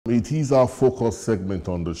It is our focus segment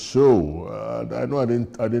on the show. I know I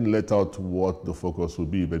didn't let out what the focus will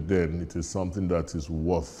be, but then it is something that is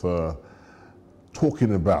worth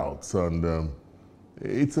talking about, and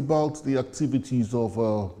it's about the activities of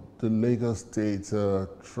the Lagos State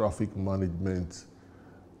Traffic Management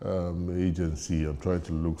Agency. I'm trying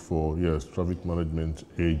to look for, yes, Traffic Management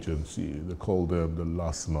Agency. They call them the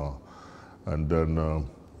LASMA. And then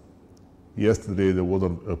yesterday there was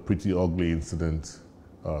a pretty ugly incident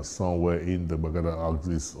somewhere in the Bagada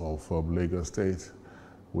axis of Lagos State,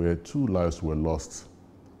 where 2 lives were lost.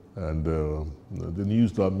 And the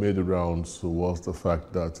news that made the rounds was the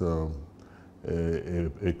fact that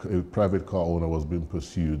a private car owner was being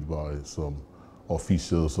pursued by some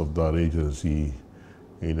officials of that agency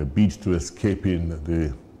in a bid to escaping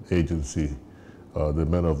the agency, the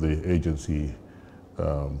men of the agency.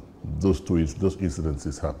 Those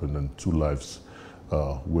incidences happened and 2 lives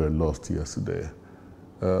were lost yesterday.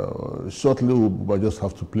 Shortly, I just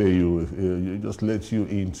have to play you, just let you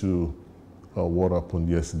into what happened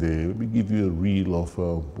yesterday. Let me give you a reel of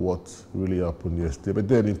what really happened yesterday. But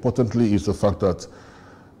then, importantly, is the fact that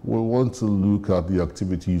we want to look at the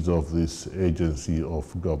activities of this agency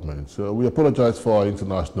of government. So we apologize for our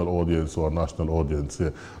international audience or our national audience.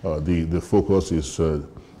 The focus is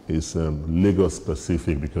Lagos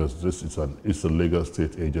specific, because this is a Lagos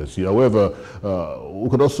State agency. However, we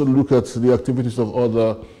could also look at the activities of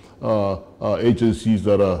other agencies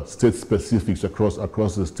that are state specifics across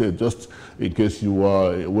the state, just in case you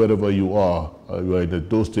are, wherever you are in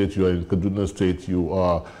Edo State, you are in Kaduna State, you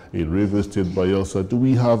are in Rivers State, Bayelsa. Do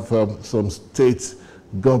we have some state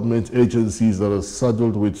government agencies that are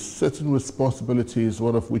saddled with certain responsibilities,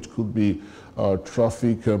 one of which could be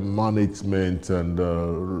traffic management and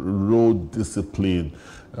road discipline,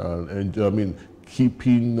 and I mean,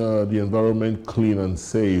 keeping the environment clean and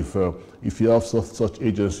safe? If you have such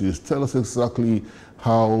agencies, tell us exactly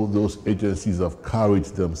how those agencies have carried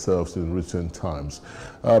themselves in recent times.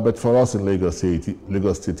 But for us in Lagos State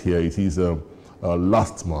here, it is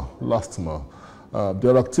LASMA.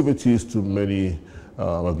 Their activities to many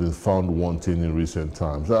have been found wanting in recent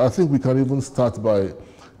times. I think we can even start by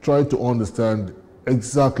trying to understand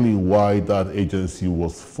exactly why that agency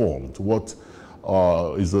was formed. What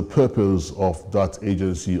is the purpose of that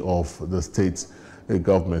agency of the state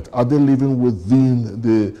government? Are they living within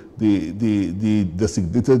the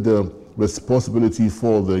designated responsibility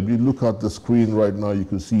for them? If you look at the screen right now, you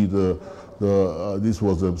can see this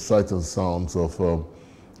was sight and sounds of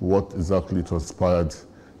what exactly transpired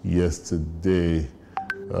yesterday.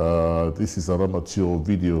 This is an amateur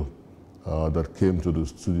video that came to the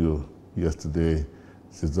studio yesterday.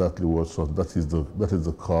 It's exactly what's on. That is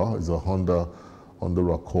the car. It's a Honda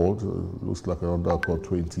Accord. Looks like a Honda Accord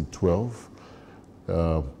 2012.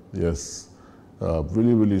 Yes,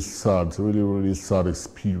 really sad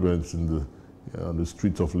experience in the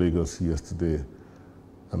streets of Lagos yesterday.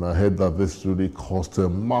 And I heard that this really caused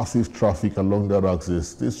massive traffic along that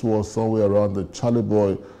axis. This was somewhere around the Charlie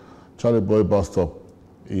Boy bus stop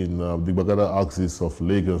in the Bagada axis of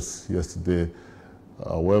Lagos yesterday.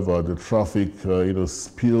 However, the traffic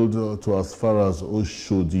spilled to as far as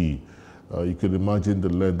Oshodi. You can imagine the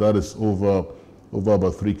length. That is over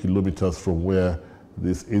about 3 kilometers from where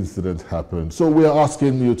this incident happened. So we are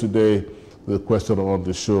asking you today the question on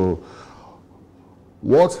the show: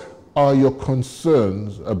 what are your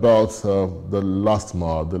concerns about the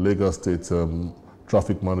LASMA, the Lagos State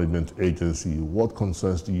Traffic Management Agency? What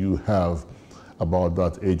concerns do you have about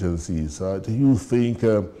that agency? Do you think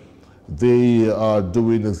they are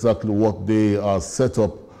doing exactly what they are set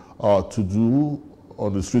up to do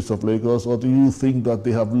on the streets of Lagos, or do you think that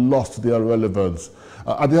they have lost their relevance?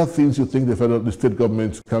 Are there things you think the state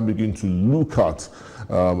government can begin to look at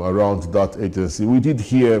around that agency? We did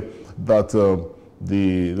hear that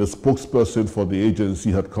the spokesperson for the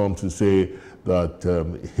agency had come to say that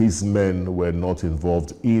his men were not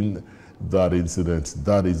involved in that incident.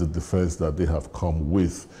 That is the defense that they have come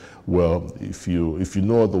with. Well, if you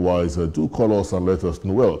know otherwise, do call us and let us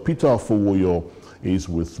know. Well, Peter Fowoyo is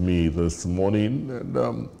with me this morning,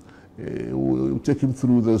 and we'll take him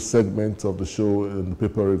through the segment of the show, and the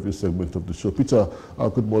paper review segment of the show. Peter,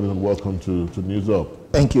 good morning and welcome to News Up.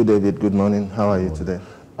 Thank you, David. Good morning. How are you today?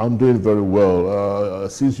 I'm doing very well.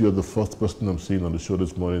 Since you're the first person I'm seeing on the show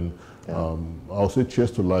this morning, yeah. I'll say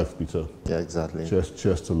cheers to life, Peter. Yeah, exactly.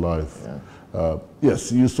 Cheers to life. Yeah.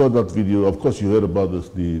 Yes, you saw that video. Of course, you heard about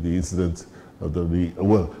the incident.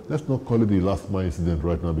 Well, let's not call it the LASMA incident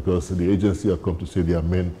right now, because the agency have come to say their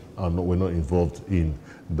men were not involved in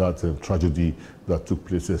that tragedy that took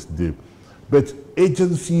place yesterday. But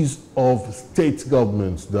agencies of state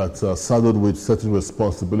governments that are saddled with certain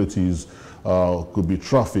responsibilities, could be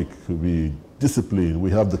traffic, could be discipline,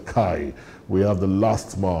 we have the KAI, we have the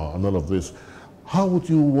last mile, and all of this. How would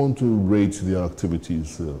you want to rate their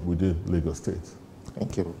activities within Lagos State?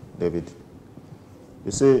 Thank you, David.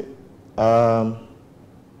 You see,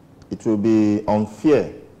 it will be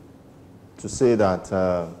unfair to say that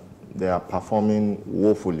they are performing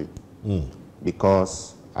woefully,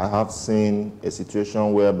 because I have seen a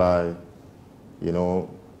situation whereby, you know,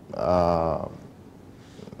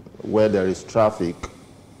 where there is traffic,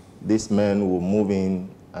 these men will move in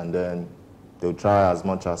and then they'll try as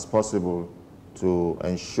much as possible to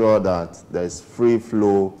ensure that there's free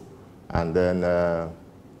flow, and then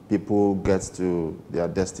people get to their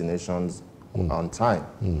destinations on time.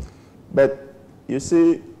 But you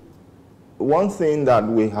see, one thing that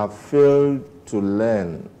we have failed to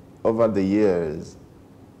learn over the years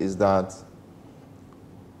is that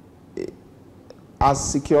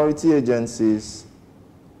as security agencies,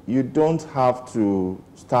 you don't have to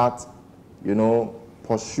start, you know,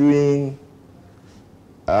 pursuing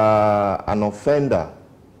an offender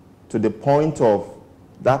to the point of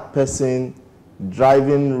that person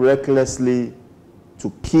driving recklessly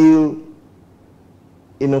to kill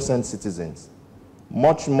innocent citizens.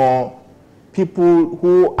 Much more people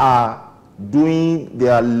who are doing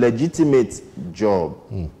their legitimate job.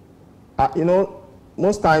 You know,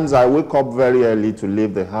 most times I wake up very early to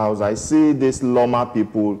leave the house. I see these Loma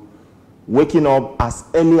people waking up as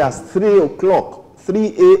early as 3 o'clock,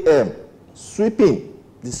 3 a.m., sweeping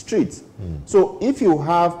the streets. So if you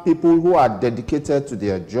have people who are dedicated to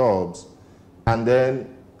their jobs, and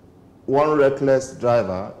then one reckless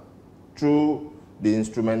driver, through the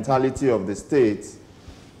instrumentality of the state,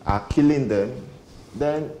 are killing them,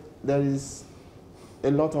 then there is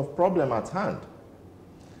a lot of problem at hand.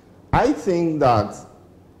 I think that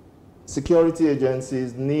security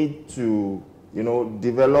agencies need to, you know,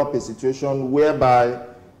 develop a situation whereby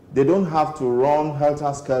they don't have to run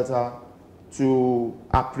helter-skelter to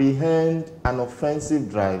apprehend an offensive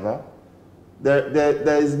driver.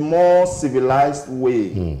 There is more civilized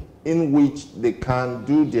way in which they can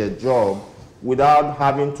do their job without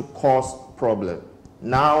having to cause problem.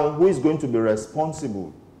 Now, who is going to be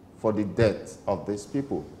responsible for the death of these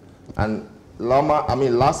people? And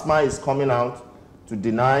LASMA is coming out to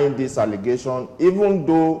deny this allegation, even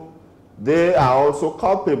though they are also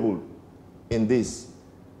culpable in this,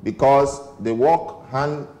 because they work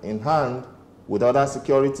hand in hand with other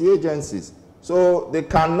security agencies. So they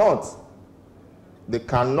cannot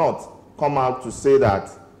come out to say that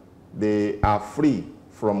they are free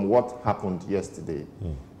from what happened yesterday.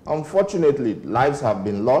 Unfortunately, lives have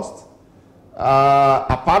been lost.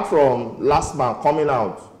 Apart from LASMA coming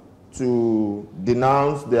out to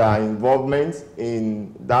denounce their involvement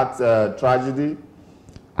in that tragedy,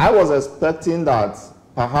 I was expecting that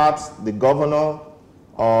perhaps the governor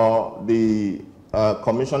or the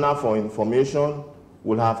commissioner for information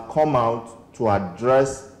will have come out to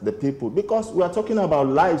address the people, because we are talking about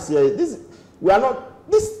lives here. These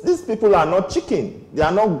people are not chicken, they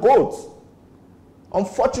are not goats.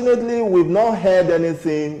 Unfortunately, we've not heard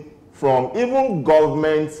anything from even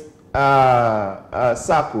government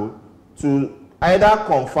circle to either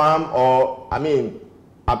confirm or,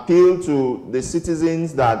 appeal to the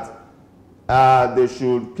citizens that they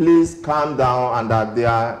should please calm down and that they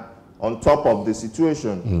are on top of the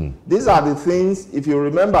situation. These are the things, if you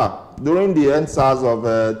remember, during the EndSARS of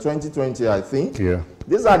 2020, I think,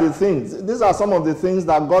 these are the things, these are some of the things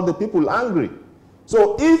that got the people angry.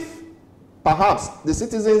 So if perhaps the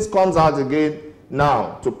citizens comes out again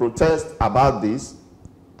now to protest about this,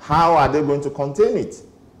 how are they going to contain it?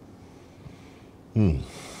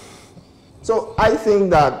 So I think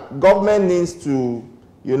that government needs to,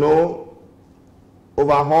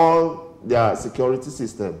 overhaul their security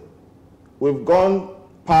system. We've gone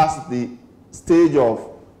past the stage of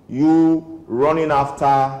you running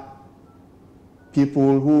after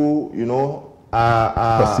people who,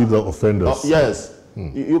 perceived offenders. Yes.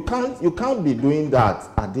 You can't be doing that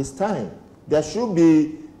at this time. There should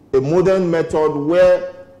be a modern method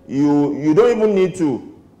where you don't even need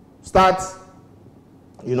to start,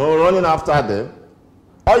 running after them.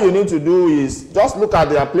 All you need to do is just look at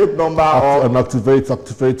their plate number and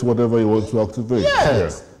activate whatever you want to activate.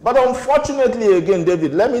 Yes. But unfortunately, again,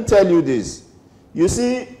 David, let me tell you this. You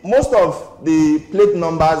see, most of the plate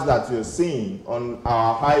numbers that you're seeing on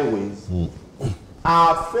our highways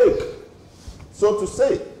are fake, so to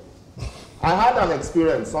say. I had an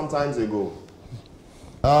experience some time ago.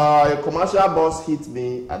 A commercial bus hit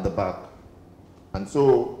me at the back. And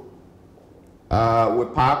so We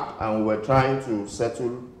parked and we were trying to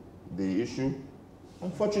settle the issue.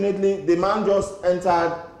 Unfortunately, the man just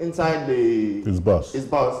entered inside his bus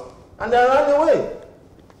and then ran away.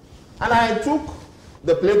 And I took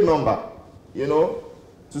the plate number, you know,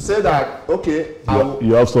 to say that, okay,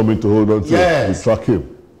 you have something to hold on to. Yes. To track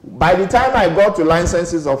him. By the time I got to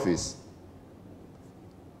licenses office,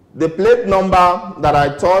 the plate number that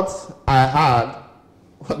I thought I had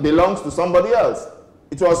belongs to somebody else.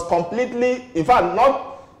 It was completely, in fact,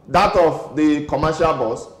 not that of the commercial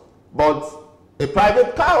bus, but a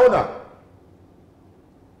private car owner.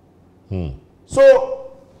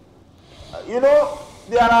 So, you know,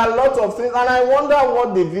 there are a lot of things, and I wonder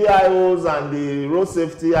what the VIOs and the road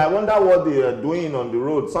safety, I wonder what they are doing on the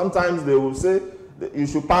road. Sometimes they will say, you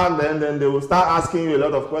should park there, and then they will start asking you a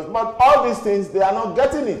lot of questions. But all these things, they are not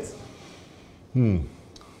getting it.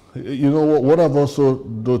 You know, what I've also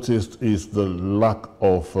noticed is the lack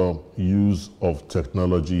of use of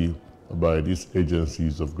technology by these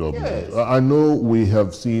agencies of government. Yes. I know we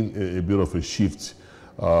have seen a bit of a shift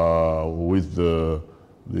with the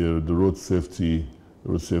road safety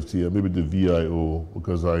and maybe the VIO,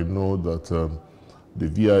 because I know that the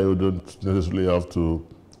VIO don't necessarily have to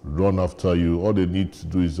run after you. All they need to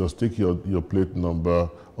do is just take your plate number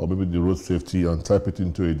or maybe the road safety and type it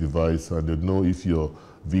into a device, and they know if your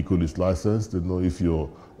vehicle is licensed, they know if your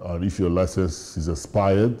license is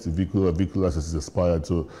expired, the vehicle license is expired,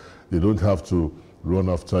 so they don't have to run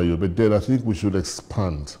after you. But then I think we should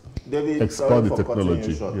expand David, the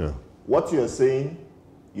technology. Yeah. What you're saying,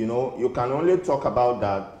 you know, you can only talk about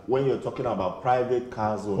that when you're talking about private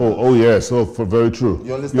cars. Oh yes, very true.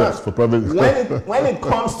 You understand? Yes, for private. When it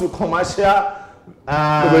comes to commercial.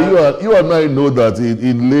 But you and I know that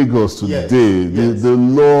in Lagos today, yes.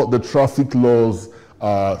 The traffic laws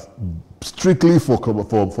are strictly for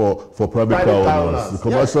private car owners. The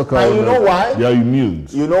commercial car owners, you know why? They are immune.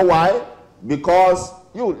 You know why? Because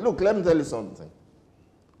look, let me tell you something.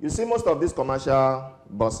 You see, most of these commercial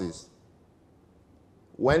buses,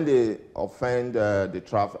 when they offend the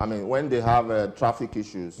traffic, I mean, when they have traffic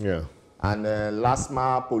issues, and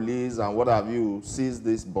LASMA, police, and what have you, seize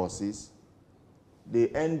these buses, they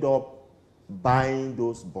end up buying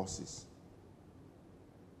those buses.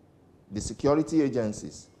 The security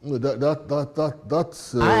agencies. No,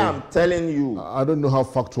 that's. I am telling you. I don't know how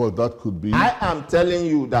factual that could be. I am telling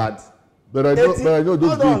you that. But I know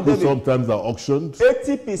those vehicles sometimes are auctioned.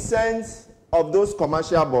 80% of those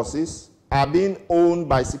commercial buses are being owned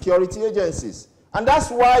by security agencies. And that's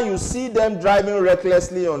why you see them driving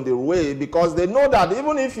recklessly on the way, because they know that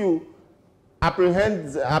even if you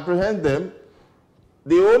apprehend them,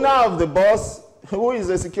 the owner of the bus, who is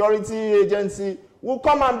a security agency, will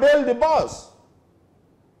come and bail the bus.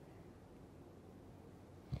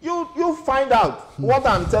 You find out what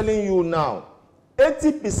I'm telling you now.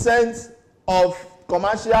 80% of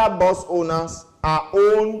commercial bus owners are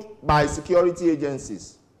owned by security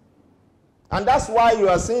agencies. And that's why you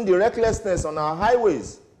are seeing the recklessness on our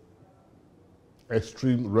highways.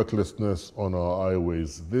 Extreme recklessness on our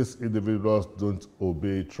highways. These individuals don't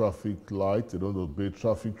obey traffic lights, they don't obey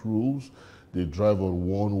traffic rules, they drive on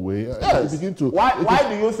one way. Yes. Why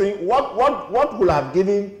do you think, what would have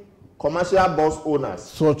given commercial bus owners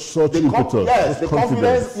such impetus? Yes, the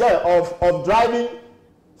confidence of driving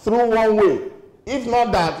through one way, if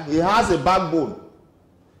not that he has a backbone.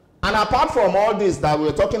 And apart from all this that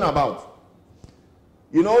we're talking about,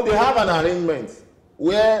 you know, they have an arrangement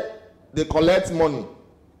where they collect money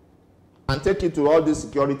and take it to all these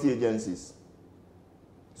security agencies.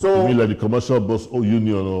 So you mean like the commercial bus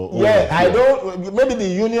union or maybe the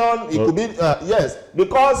union, it could be yes,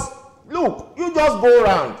 because look, you just go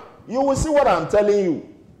around, you will see what I'm telling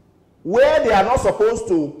you, where they are not supposed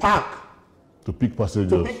to park to pick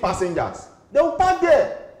passengers. They will park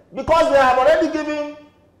there because they have already given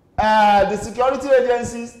the security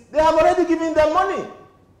agencies, they have already given them money.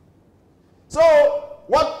 So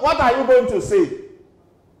what are you going to say?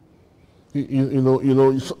 You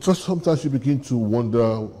know, just sometimes you begin to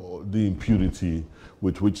wonder the impunity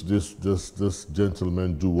with which this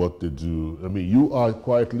gentlemen do what they do. I mean, you are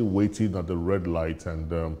quietly waiting at the red light,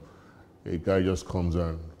 and a guy just comes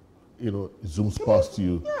and, you know, zooms past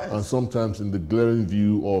you. Yes. And sometimes in the glaring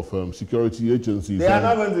view of security agencies, they are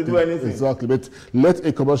not going to do anything. Exactly, but let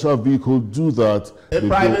a commercial vehicle do that. A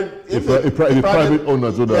private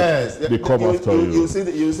owner, so that yes, they come after you.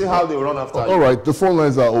 You see how they run after you. All right, the phone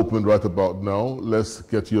lines are open right about now. Let's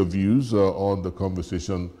get your views on the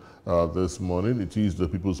conversation this morning. It is the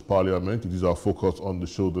People's Parliament. It is our focus on the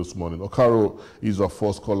show this morning. Okaro is our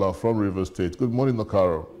first caller from Rivers State. Good morning,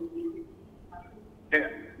 Okaro. Yeah.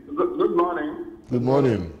 Good morning. Good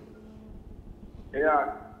morning.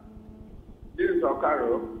 Yeah, this is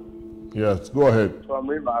Okaro. Yes, go ahead. From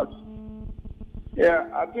Rivers. Yeah,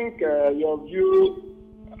 I think your view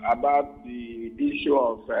about the issue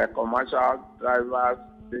of commercial drivers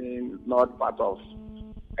being not part of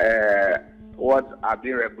what are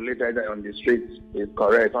being regulated on the streets is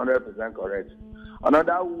correct, 100% correct.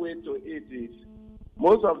 Another way to it is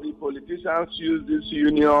most of the politicians use this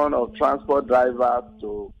union of transport drivers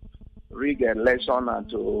to rig election and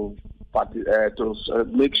to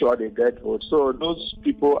make sure they get votes. So those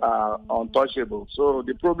people are untouchable. So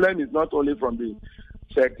the problem is not only from the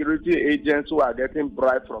security agents who are getting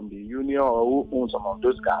bribed from the union or who own some of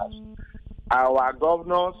those cars. Our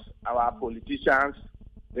governors, our politicians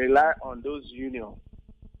rely on those unions.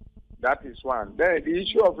 That is one. Then the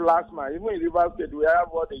issue of last mile, even in Rivers State, we have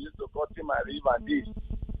what they used to call Timari and this.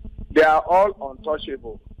 They are all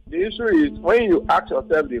untouchable. The issue is when you ask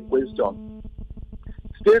yourself the question,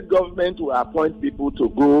 state government will appoint people to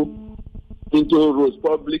go into those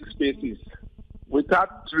public spaces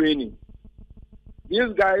without training.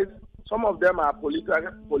 These guys, some of them are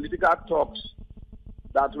political talks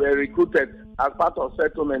that were recruited as part of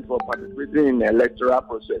settlement for participating in the electoral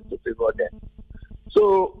process to favor them.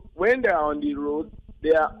 So when they are on the road,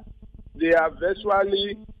 they are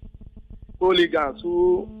virtually hooligans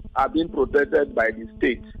who are being protected by the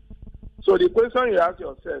state. So the question you ask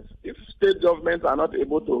yourself, if state governments are not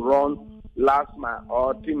able to run last mile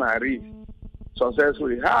or Timari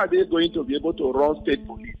successfully, how are they going to be able to run state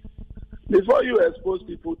police? Before you expose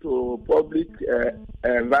people to public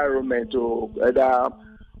environment to either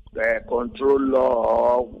control law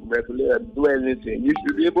or regulate, do anything, you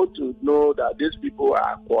should be able to know that these people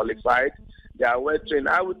are qualified, they are well trained.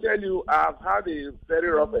 I will tell you, I've had a very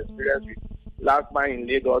rough experience with last mile in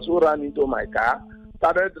Lagos who ran into my car,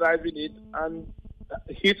 started driving it and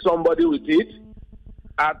hit somebody with it.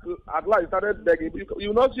 At last, started begging. You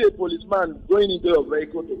will not see a policeman going into a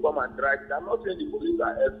vehicle to come and drive it. I'm not saying the police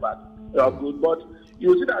are experts, they are good, but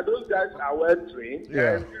you see that those guys are well trained, they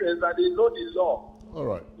are experienced, and they know the law. All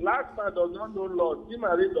right. Last man does not know law.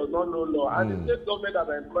 Timari does not know law, and the state government that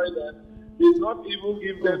employed them did not even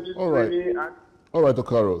give them this training. All right,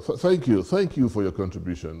 Okaro. Thank you for your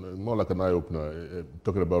contribution. More like an eye-opener,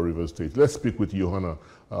 talking about Rivers State. Let's speak with Johanna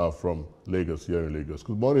from Lagos, here in Lagos.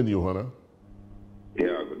 Good morning, Johanna.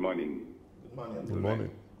 Yeah, good morning. Good morning. Good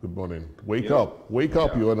morning. Good morning. Wake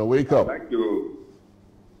up, Johanna, wake up. I'd like to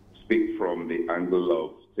speak from the angle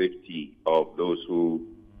of safety of those who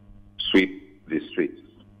sweep the streets.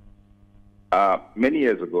 Many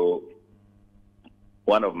years ago,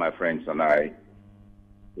 one of my friends and I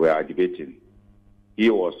were debating. He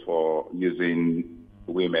was for using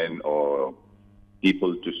women or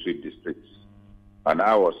people to sweep the streets, and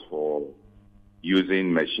I was for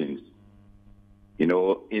using machines. You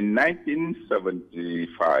know, in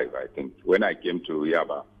 1975, I think, when I came to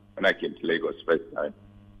Yaba, when I came to Lagos first time,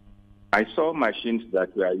 I saw machines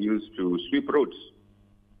that were used to sweep roads.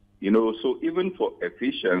 You know, so even for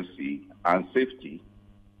efficiency and safety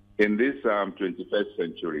in this 21st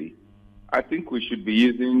century, I think we should be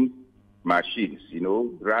using machines, you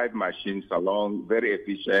know, drive machines along, very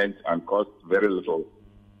efficient and cost very little,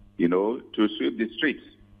 you know, to sweep the streets.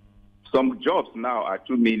 Some jobs now are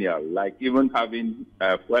too menial, like even having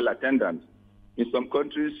fuel attendants. In some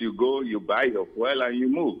countries, you go, you buy your fuel, and you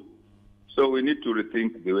move. So we need to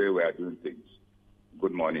rethink the way we are doing things.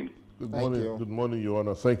 Good morning. Good morning. Good morning,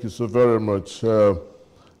 Johanna. Thank you so very much.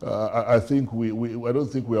 I think I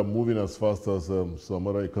don't think we are moving as fast as some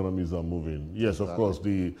other economies are moving. Yes, of course,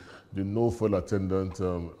 the no fuel attendant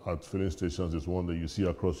at filling stations is one that you see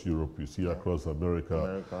across Europe, you see across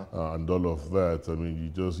America. And all of that. I mean, you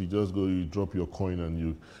just go, you drop your coin, and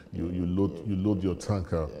you load your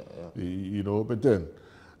tanker. You know, but then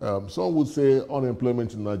some would say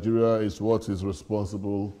unemployment in Nigeria is what is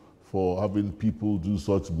responsible for having people do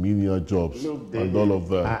such menial jobs. Look, David, and all of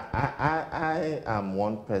that. I am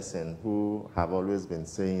one person who have always been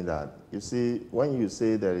saying that, you see, when you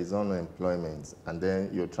say there is unemployment and then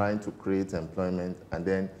you're trying to create employment and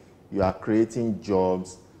then you are creating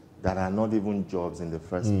jobs that are not even jobs in the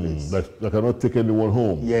first place. That cannot take anyone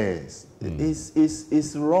home. Yes,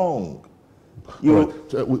 it's wrong. Right.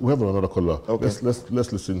 We have another caller. Okay. Let's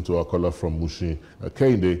listen to our caller from Mushi.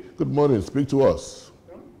 Kende, good morning, speak to us.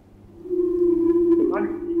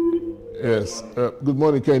 Yes. Good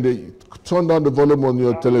morning, Kende. Turn down the volume on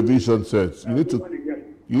your television sets. You need to. Talk about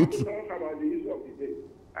the issue of the day.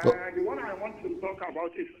 The one I want to talk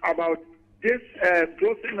about is about this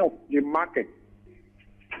closing of the market,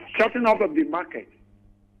 shutting off of the market.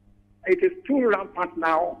 It is too rampant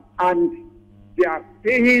now, and they are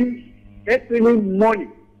paying money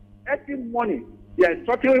They are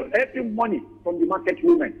extracting money from the market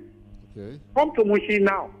women. Okay. Come to Mushi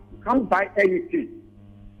now. You can't buy anything.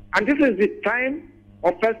 And this is the time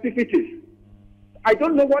of festivities. I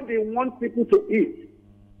don't know what they want people to eat.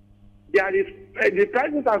 There is, the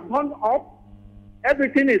prices have gone up.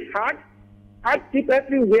 Everything is hard. Hardship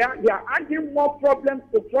everywhere. They are adding more problems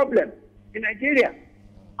to problems in Nigeria.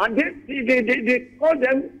 And they call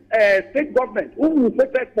them state government. Who will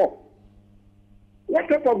protect for? What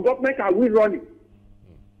type of government are we running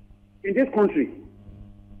in this country?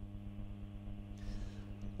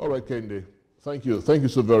 All right, Kende. Thank you. Thank you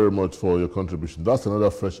so very much for your contribution. That's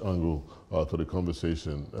another fresh angle to the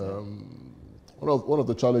conversation. One of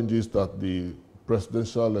the challenges that the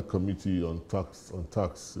Presidential Committee on Tax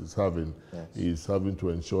is having is having to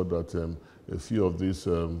ensure that a few of these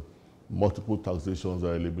multiple taxations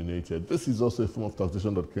are eliminated. This is also a form of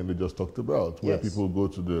taxation that Kende just talked about, where people go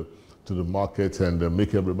to the market and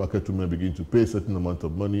make every market woman begin to pay a certain amount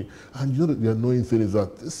of money. And you know, the annoying thing is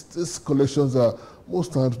that these collections are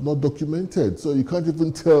most times not documented. So you can't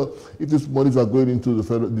even tell if these monies are going into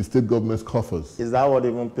the state government's coffers. Is that what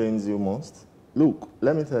even pains you most? Look,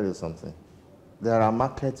 let me tell you something. There are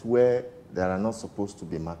markets where there are not supposed to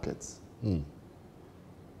be markets.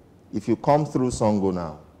 If you come through Songo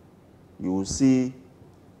now, you will see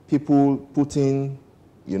people putting,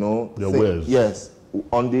 you know, their wares. Yes,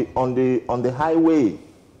 on the highway,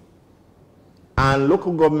 and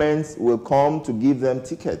local governments will come to give them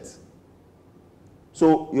tickets.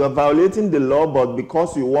 So you are violating the law, but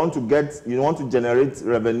because you want to generate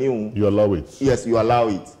revenue, you allow it. Yes, you allow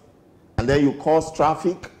it, and then you cause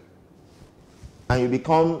traffic, and you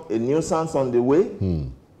become a nuisance on the way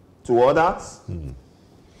to others.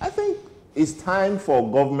 I think it's time for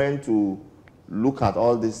government to look at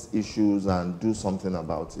all these issues and do something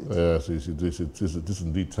about it. Yes, it is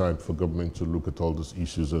indeed time for government to look at all these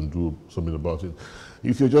issues and do something about it.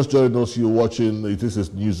 If you're just joining us, you're watching, this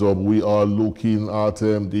is News Up. We are looking at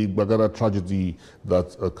the Bagada tragedy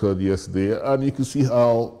that occurred yesterday, and you can see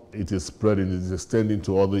how it is spreading, it is extending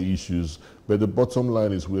to other issues. But the bottom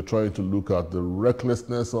line is we're trying to look at the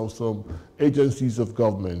recklessness of some agencies of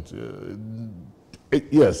government.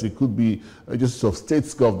 Yes, it could be agencies of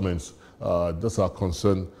states governments. That's our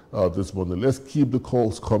concern this morning. Let's keep the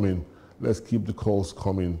calls coming. Let's keep the calls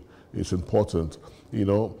coming. It's important. You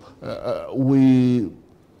know,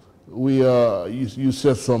 you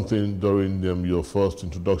said something during your first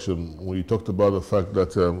introduction when you talked about the fact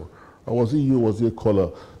that, was it a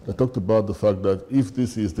caller that talked about the fact that if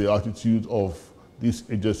this is the attitude of these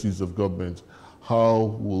agencies of government,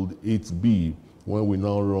 how will it be when we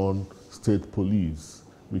now run state police?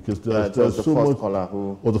 Because there's so much.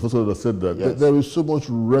 The first caller that said that. Yes. There is so much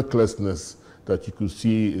recklessness that you could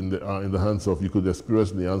see in the hands of, you could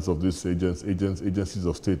experience in the hands of these agencies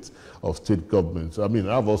of state governments. I mean,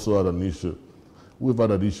 I've also had an issue. I've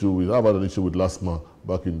had an issue with LASMA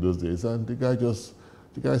back in those days, and the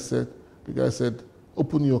guy said,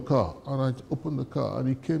 open your car, and I opened the car, and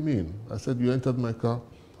he came in. I said, you entered my car.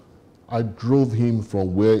 I drove him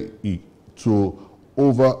from where he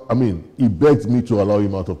begged me to allow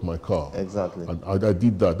him out of my car. Exactly. And I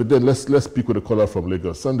did that. But then let's speak with a caller from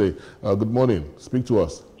Lagos. Sunday, good morning. Speak to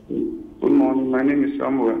us. Good morning. My name is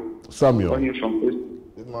Samuel. Samuel.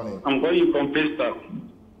 Good morning. I'm calling from Festac.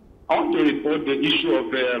 I want to report the issue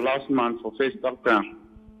of last month for Festac Town.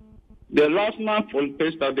 The last month for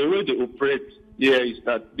Festac, the way they operate here is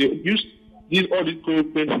that they use this audit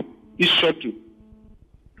code, this shuttle.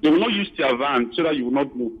 They will not use their van so that you will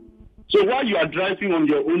not know. So while you are driving on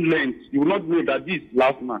your own length, you will not know that this is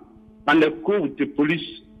last man. And they go with the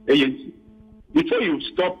police agency. Before you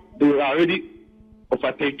stop, they will already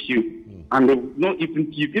overtake you. And they will not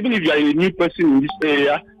even give, even if you are a new person in this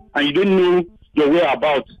area and you don't know your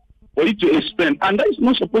whereabouts, for you to explain. And that is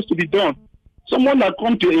not supposed to be done. Someone that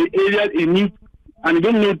comes to an area, a new, and you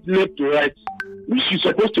don't know left to right, which is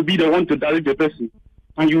supposed to be the one to direct the person.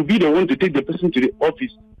 And you'll be the one to take the person to the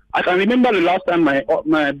office. I can remember the last time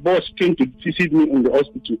my boss came to visit me in the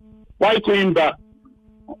hospital. While going back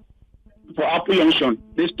for Apple Junction,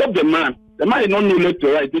 they stopped the man. The man did not know left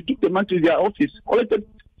to right. They took the man to their office, collected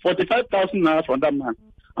 45,000 naira from that man.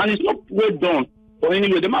 And it's not well done. Or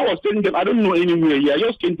anyway, the man was telling them, I don't know anywhere here. I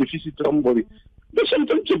just came to visit somebody. There's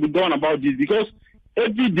something to be done about this because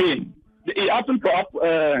every day, it happened for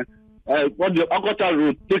the Agota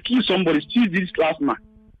Road. They kill somebody, steal this last man.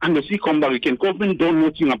 And they see come back again. Government don't know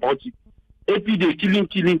nothing about it. Every day, killing.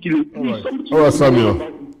 All right,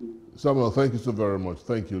 Samuel. Samuel, thank you so very much.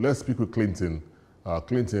 Thank you. Let's speak with Clinton.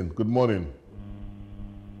 Clinton, good morning.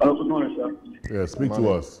 Good morning, sir. Yeah, speak to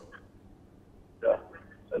us. Yeah.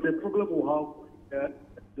 The problem we have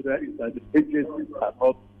there is that the agencies are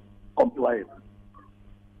not compliant.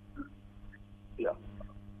 Yeah.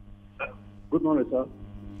 Good morning, sir.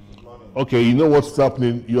 Okay, you know what's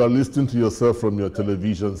happening? You are listening to yourself from your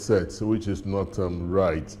television set, which is not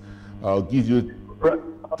right. I'll give you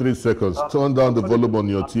 3 seconds. Turn down the volume on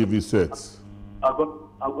your TV sets. I've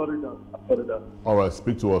got it down. I've got it down. All right,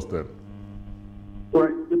 speak to us then.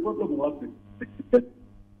 Right. The problem was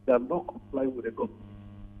they are not complying with the government.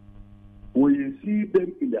 When you see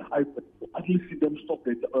them in the highway, at least see them stop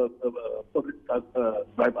the public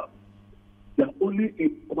drivers. They are only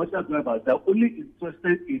in commercial drivers. They are only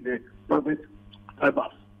interested in the private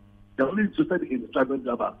drivers. They are only interested in the private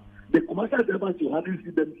drivers. The commercial drivers, you hardly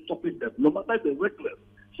see them stopping them, no matter the reckless.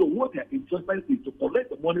 So what they are interested in is to collect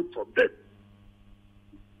the money from them.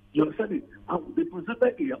 You understand it? And the presenter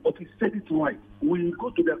in your office said it right. When you go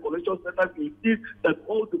to their collection centers, you see that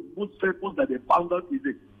all the most vehicles that they found out is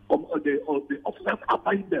the officers are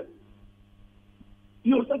buying them.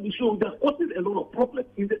 You understand the show? They're causing a lot of problems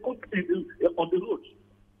on the roads.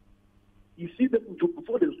 You see them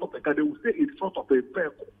before they stop a car, they will stay in front of a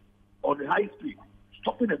vehicle on the high speed,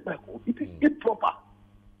 stopping a vehicle. It is improper.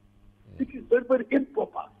 It is very, very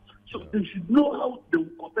improper. So they should know how they will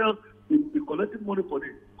compel the collecting money for the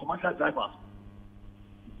commercial drivers.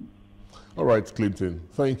 All right, Clinton.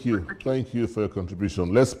 Thank you. Thank you for your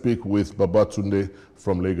contribution. Let's speak with Babatunde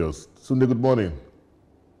from Lagos. Tunde, good morning.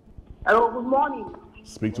 Hello, good morning.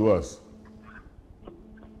 Speak to us.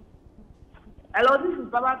 Hello, this is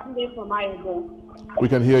Babatunde from Ayogo. We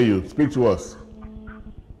can hear you. Speak to us.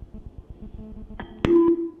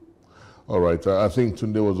 All right. I think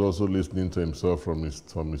Tunde was also listening to himself from his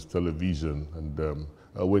television. And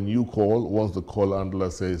when you call, once the call handler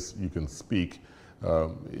says you can speak,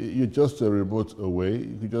 you're just a remote away.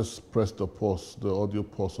 You can just press the audio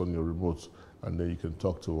pause on your remote, and then you can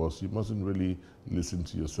talk to us. You mustn't really listen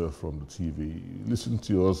to yourself from the TV. Listen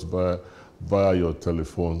to us via your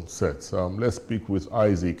telephone set. Let's speak with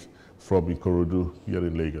Isaac from Ikorodu here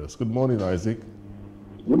in Lagos. Good morning, Isaac.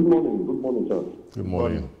 Good morning. Good morning, sir. Good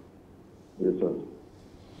morning. Yes, sir.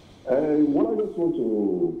 What I just want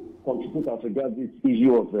to contribute as regards this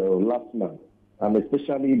issue of last month, and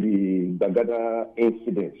especially the Bagada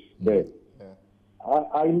incident there. Yeah.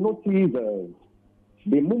 I noticed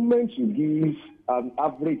the moment you give an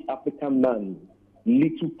average African man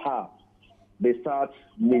little power, they start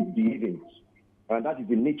misbehaving. And that is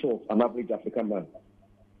the nature of an average African man.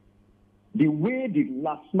 The way the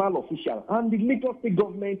last mile official and the Lagos state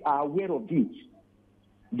government are aware of this,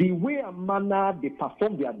 the way and manner they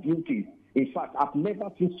perform their duties, in fact, I've never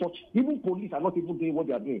seen such. Even police are not even doing what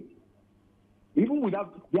they are doing. Even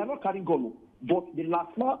without, they are not carrying gun, but the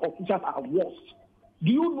last mile officials are worse.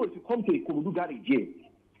 Do you know if you come to a Ikorodu garage here,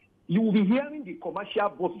 you will be hearing the commercial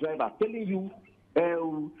bus driver telling you,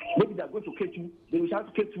 maybe they are going to K2, they will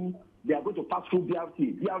shout to K2, they are going to pass through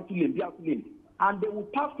BRT lane, and they will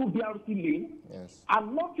pass through BRT lane, yes,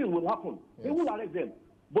 and nothing will happen. Yes. They will arrest them.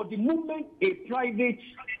 But the moment a private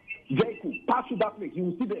vehicle passes through that place, you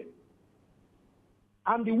will see them.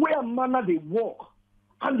 And the way and manner they walk,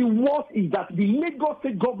 and the worst is that the Lagos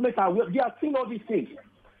state government they are seeing all these things.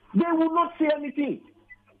 They will not say anything.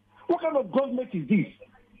 What kind of government is this?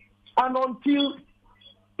 And until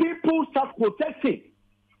people start protesting,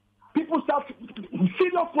 people start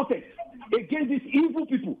serious protest against these evil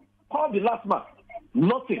people, call the last man,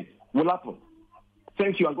 nothing will happen.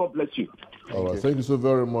 Thank you, and God bless you. All right. Thank you so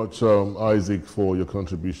very much, Isaac, for your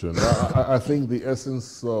contribution. I think the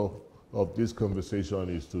essence of this conversation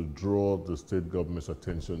is to draw the state government's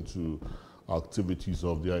attention to activities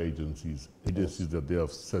of their agencies that they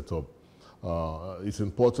have set up. It's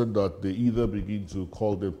important that they either begin to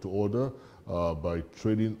call them to order by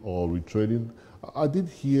training or retraining. I did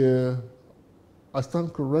hear, I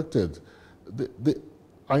stand corrected,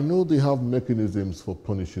 I know they have mechanisms for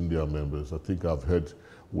punishing their members. I think I've heard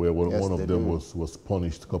where one of them was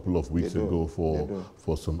punished a couple of weeks ago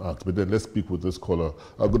for some acts. But then let's speak with this caller.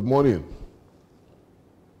 Good morning.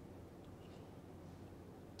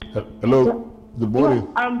 Hello. Good morning.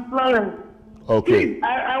 No, I'm Florence. Okay. Please,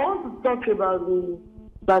 I want to talk about the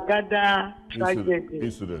Bagada tragedy.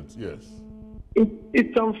 Incident, yes.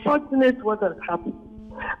 It's unfortunate what has happened,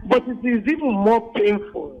 but it is even more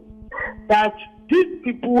painful that these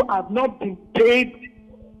people have not been paid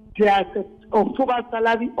their October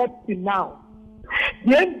salary up to now.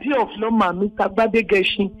 The MD of Loma, Mr.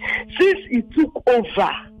 Badegeshi, since he took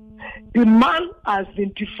over, the man has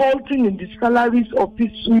been defaulting in the salaries of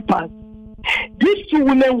these sweepers. These two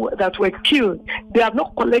women that were killed, they have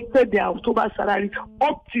not collected their October salary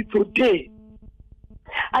up to today.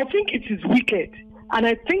 I think it is wicked. And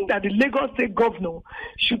I think that the Lagos State governor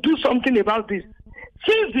should do something about this.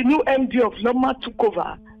 Since the new MD of Loma took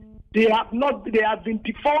over, they have been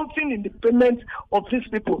defaulting in the payment of these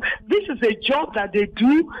people. This is a job that they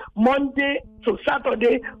do Monday to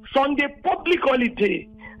Saturday, Sunday, public holiday.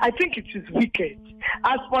 I think it is wicked.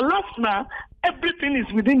 As for LASMA, everything is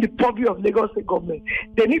within the purview of Lagos State government.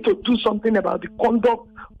 They need to do something about the conduct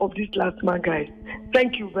of these LASMA guys.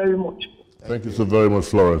 Thank you very much. Thank you so very much,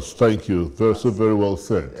 Florence. Thank you. Very well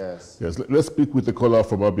said. Yes. Yes. Let's speak with the caller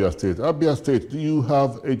from Abia State. Abia State, do you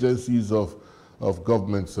have agencies of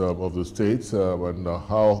governments of the states, and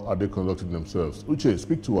how are they conducting themselves? Uche,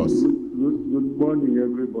 speak to us. Good morning,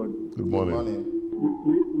 everybody. Good morning.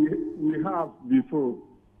 We have before,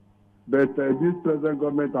 but this present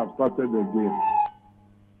government has started again.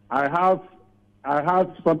 I have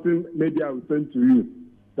something maybe I will send to you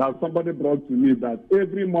that somebody brought to me, that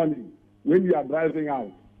every morning when you are driving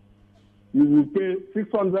out, you will pay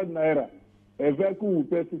 600 naira. A vehicle will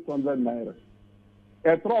pay 600 naira.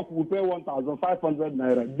 A truck will pay 1,500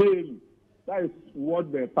 naira daily. That is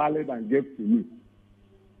what they tallied and gave to me.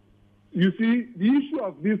 You see, the issue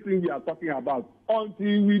of this thing we are talking about,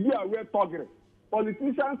 until we do away progress,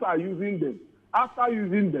 politicians are using them. After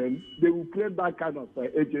using them, they will create that kind of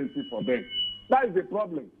agency for them. That is the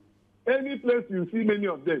problem. Any place you see many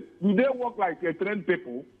of them, do they work like a trained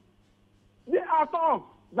people? They are tough.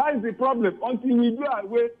 That is the problem. Until we do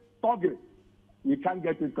away progress, we can't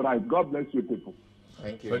get it right. God bless you people.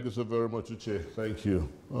 Thank you. Thank you so very much, Uche. Thank you.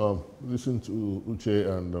 Listen to Uche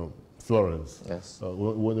and Florence. Yes.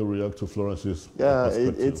 Want to react to Florence's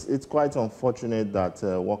it's quite unfortunate that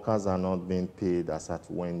workers are not being paid as at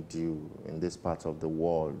when due in this part of the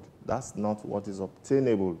world. That's not what is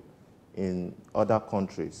obtainable in other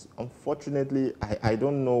countries. Unfortunately, I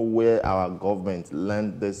don't know where our government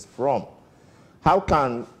learned this from. How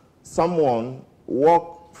can someone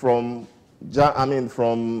work from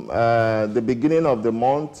the beginning of the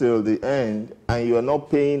month till the end, and you are not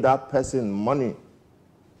paying that person money,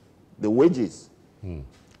 the wages,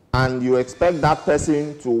 and you expect that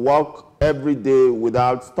person to work every day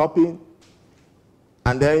without stopping,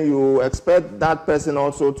 and then you expect that person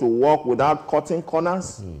also to work without cutting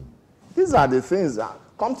corners? These are the things that,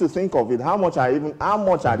 come to think of it, how much are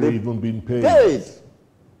they even being paid?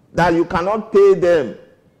 That you cannot pay them,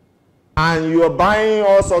 and you are buying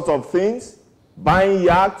all sorts of things, buying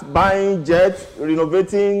yachts, buying jets,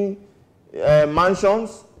 renovating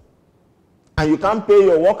mansions, and you can't pay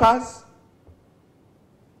your workers.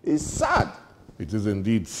 It's sad. It is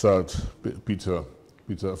indeed sad, Peter.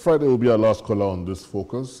 Friday will be our last caller on this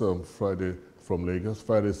focus. Friday from Lagos.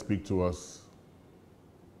 Friday, speak to us.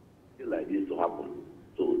 Like this to happen,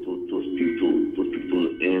 to speak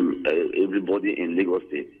to everybody in Lagos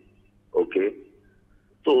State. Okay,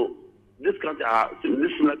 so this country,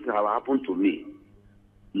 this thing have happened to me.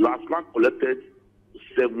 Last month collected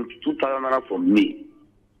 72,000 naira from me.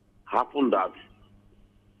 Happened that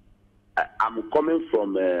I'm coming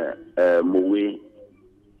from Mowe.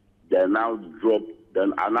 They now drop.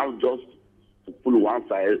 Then I now just pull one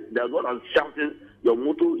side. There's one that's shouting, "Your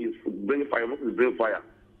motor is bringing fire. Your motor is bringing fire."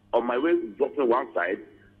 On my way dropping one side,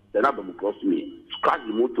 then I come across me, scratch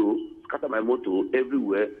the motor, scatter my motor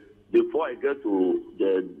everywhere. Before I get to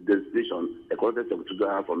the destination, they collected 72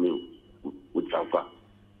 naira from me with transfer.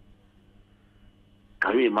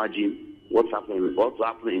 Can you imagine what's happening in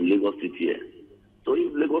Lagos State here? So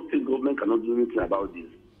if Lagos State government cannot do anything about this,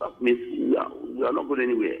 that means we are not going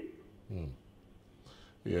anywhere.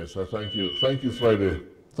 Yes, thank you. Thank you, Friday.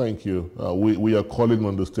 Thank you. We are calling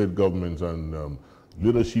on the state government and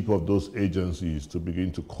leadership of those agencies to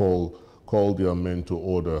begin to call their men to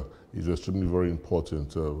order is extremely very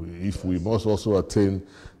important. If we must also attain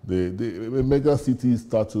the mega city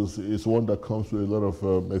status, is one that comes with a lot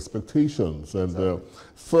of expectations and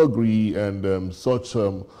thuggery and such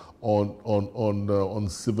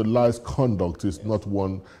uncivilized conduct is not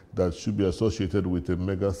one that should be associated with a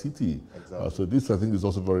mega city. Exactly. So this, I think, is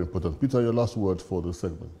also very important. Peter, your last word for the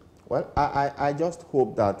segment. Well, I just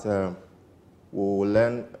hope that we will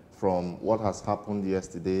learn from what has happened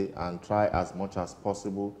yesterday and try as much as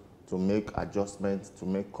possible to make adjustments, to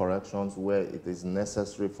make corrections where it is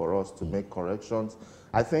necessary for us to make corrections.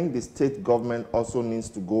 I think the state government also needs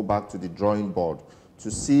to go back to the drawing board to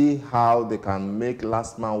see how they can make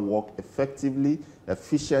LASMA work effectively,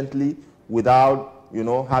 efficiently, without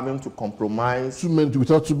having to compromise.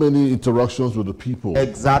 Without too many interactions with the people.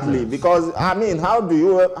 Exactly, yes. Because, I mean, how do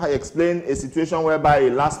you explain a situation whereby a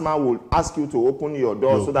LASMA will ask you to open your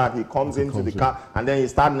door so that he comes into the car and then he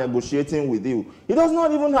starts negotiating with you? He does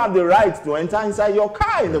not even have the right to enter inside your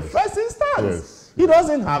car in the first instance. Yes. He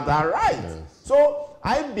doesn't have that right. Yes. So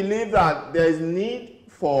I believe that there is need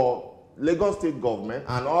for Lagos State government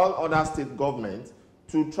and all other state governments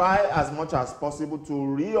to try as much as possible to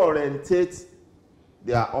reorientate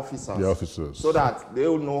their officers, so that they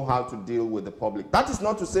will know how to deal with the public. That is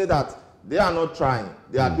not to say that they are not trying.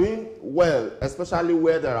 They are doing well, especially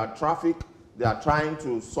where there are traffic. They are trying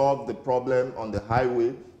to solve the problem on the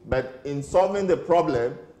highway. But in solving the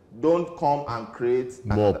problem, don't come and create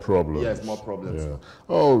more problems. Yes, more problems. Yeah.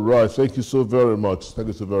 All right. Thank you so very much. Thank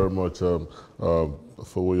you so very much,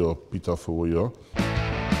 Fowoyo, Peter Fowoyo.